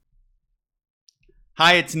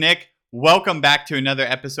Hi, it's Nick. Welcome back to another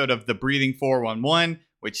episode of the Breathing 411,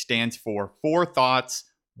 which stands for 4 thoughts,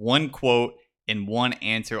 1 quote, and 1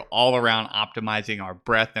 answer, all around optimizing our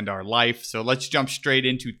breath and our life. So let's jump straight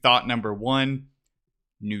into thought number 1,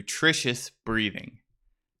 nutritious breathing.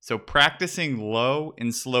 So practicing low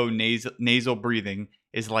and slow nasal breathing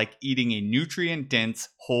is like eating a nutrient-dense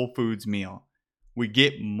whole foods meal. We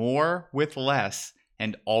get more with less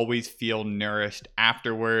and always feel nourished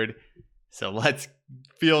afterward. So let's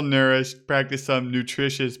feel nourished, practice some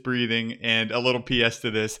nutritious breathing. And a little PS to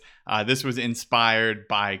this. This was inspired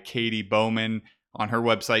by Katie Bowman. On her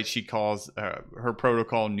website, she calls her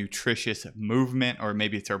protocol Nutritious Movement, or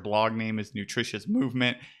maybe it's her blog name is Nutritious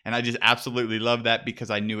Movement. And I just absolutely love that because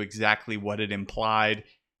I knew exactly what it implied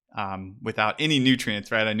without any nutrients,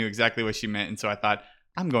 right? I knew exactly what she meant. And so I thought,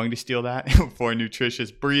 I'm going to steal that for nutritious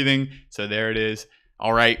breathing. So there it is.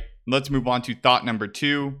 All right, let's move on to thought number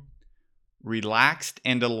 2. Relaxed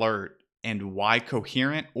and alert, and why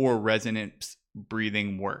coherent or resonance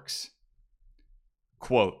breathing works.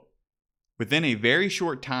 Quote, within a very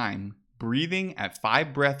short time, breathing at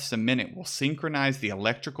 5 breaths a minute will synchronize the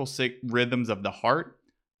electrical rhythms of the heart,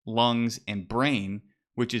 lungs, and brain,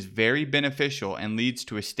 which is very beneficial and leads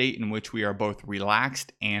to a state in which we are both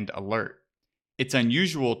relaxed and alert. It's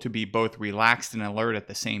unusual to be both relaxed and alert at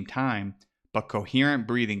the same time, but coherent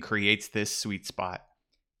breathing creates this sweet spot.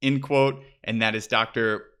 End quote. And that is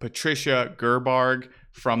Dr. Patricia Gerbarg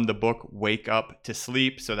from the book Wake Up to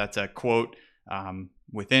Sleep. So that's a quote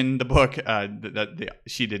within the book.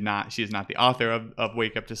 She is not the author of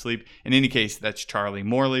Wake Up to Sleep. In any case, that's Charlie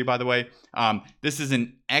Morley, by the way. This is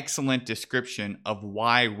an excellent description of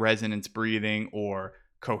why resonance breathing or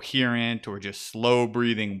coherent or just slow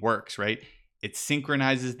breathing works, right? It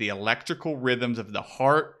synchronizes the electrical rhythms of the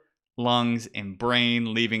heart, lungs, and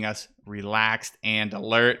brain, leaving us relaxed and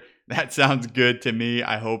alert. That sounds good to me.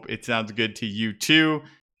 I hope it sounds good to you too.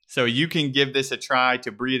 So you can give this a try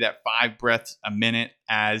to breathe at 5 breaths a minute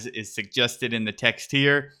as is suggested in the text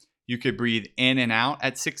here. You could breathe in and out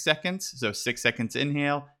at 6 seconds. So 6 seconds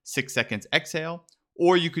inhale, 6 seconds exhale.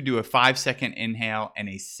 Or you could do a 5-second inhale and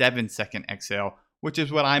a 7-second exhale, which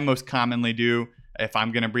is what I most commonly do if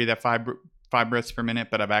I'm going to breathe at 5 breaths per minute.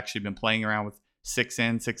 But I've actually been playing around with 6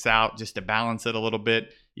 in, 6 out, just to balance it a little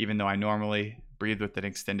bit, even though I normally breathe with an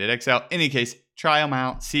extended exhale. In any case, try them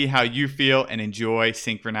out, see how you feel, and enjoy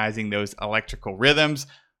synchronizing those electrical rhythms.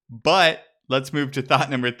 But let's move to thought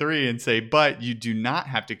number 3 and say, but you do not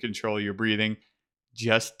have to control your breathing.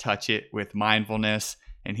 Just touch it with mindfulness.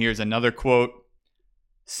 And here's another quote.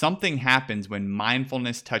 Something happens when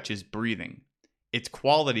mindfulness touches breathing. Its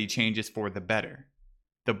quality changes for the better.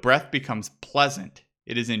 The breath becomes pleasant.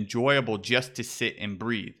 It is enjoyable just to sit and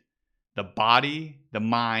breathe. The body, the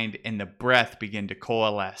mind, and the breath begin to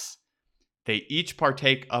coalesce. They each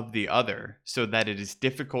partake of the other so that it is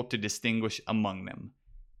difficult to distinguish among them.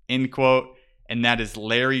 End quote. And that is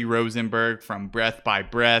Larry Rosenberg from Breath by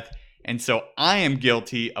Breath. And so I am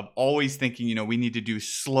guilty of always thinking, we need to do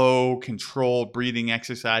slow, controlled breathing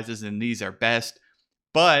exercises, and these are best.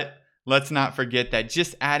 But let's not forget that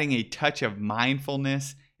just adding a touch of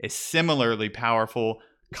mindfulness is similarly powerful,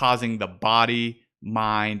 causing the body,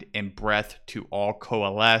 mind, and breath to all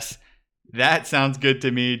coalesce. That sounds good to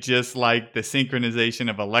me, just like the synchronization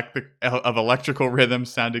of electrical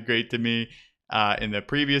rhythms sounded great to me in the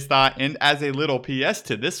previous thought. And as a little PS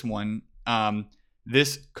to this one,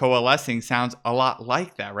 this coalescing sounds a lot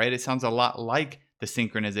like that, right? It sounds a lot like the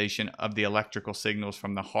synchronization of the electrical signals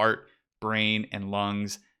from the heart, brain, and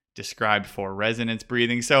lungs described for resonance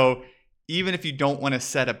breathing. So even if you don't want to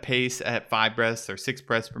set a pace at 5 breaths or 6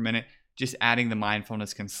 breaths per minute, just adding the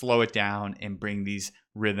mindfulness can slow it down and bring these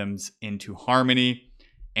rhythms into harmony.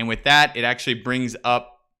 And with that, it actually brings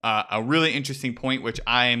up a really interesting point, which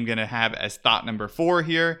I am going to have as thought number 4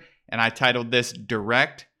 here. And I titled this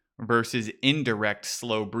Direct versus Indirect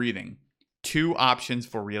Slow Breathing. 2 options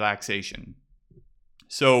for relaxation.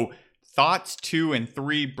 So thoughts 2 and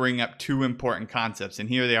 3 bring up 2 important concepts. And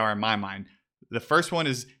here they are in my mind. The first one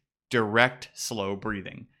is direct slow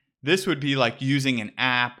breathing. This would be like using an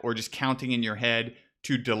app or just counting in your head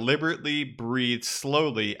to deliberately breathe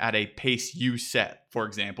slowly at a pace you set. For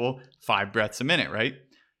example, 5 breaths a minute, right?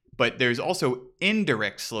 But there's also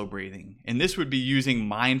indirect slow breathing. And this would be using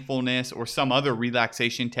mindfulness or some other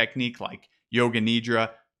relaxation technique like yoga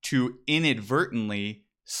nidra to inadvertently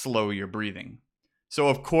slow your breathing. So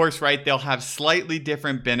of course, right, they'll have slightly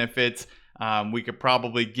different benefits. We could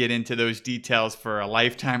probably get into those details for a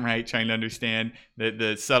lifetime, right? Trying to understand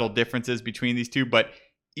the subtle differences between these two, but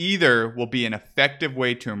either will be an effective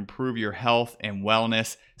way to improve your health and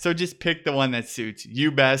wellness. So just pick the one that suits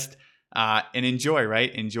you best. and enjoy,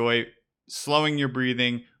 right? Enjoy slowing your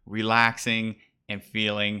breathing, relaxing, and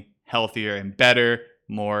feeling healthier and better,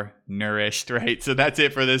 more nourished, right? So that's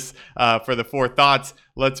it for this, for the 4 thoughts.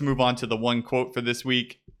 Let's move on to the 1 quote for this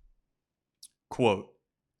week. Quote,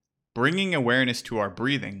 bringing awareness to our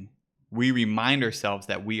breathing, we remind ourselves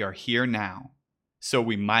that we are here now, so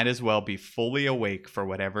we might as well be fully awake for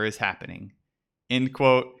whatever is happening. End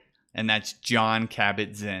quote. And that's John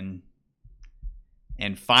Kabat-Zinn.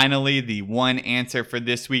 And finally, the 1 answer for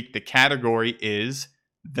this week, the category is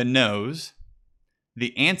the nose.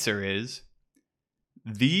 The answer is,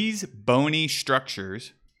 these bony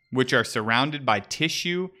structures, which are surrounded by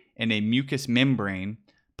tissue and a mucous membrane,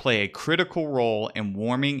 play a critical role in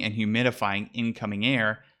warming and humidifying incoming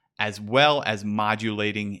air, as well as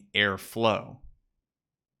modulating airflow.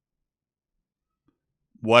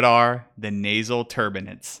 What are the nasal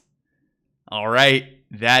turbinates? All right,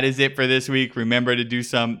 that is it for this week. Remember to do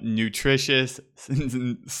some nutritious,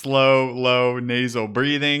 slow, low nasal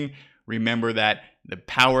breathing. Remember that the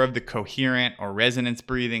power of the coherent or resonance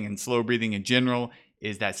breathing and slow breathing in general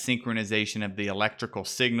is that synchronization of the electrical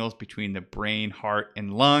signals between the brain, heart,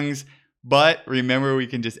 and lungs. But remember, we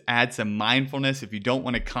can just add some mindfulness. If you don't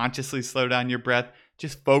want to consciously slow down your breath,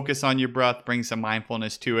 just focus on your breath, bring some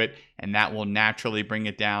mindfulness to it, and that will naturally bring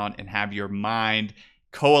it down and have your mind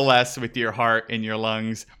coalesce with your heart and your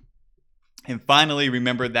lungs. And finally,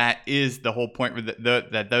 remember that is the whole point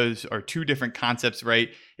that those are 2 different concepts, right?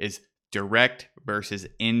 Is direct versus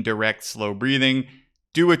indirect slow breathing.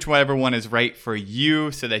 Do whichever one is right for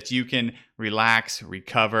you so that you can relax,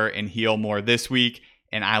 recover, and heal more this week.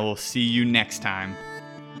 And I will see you next time.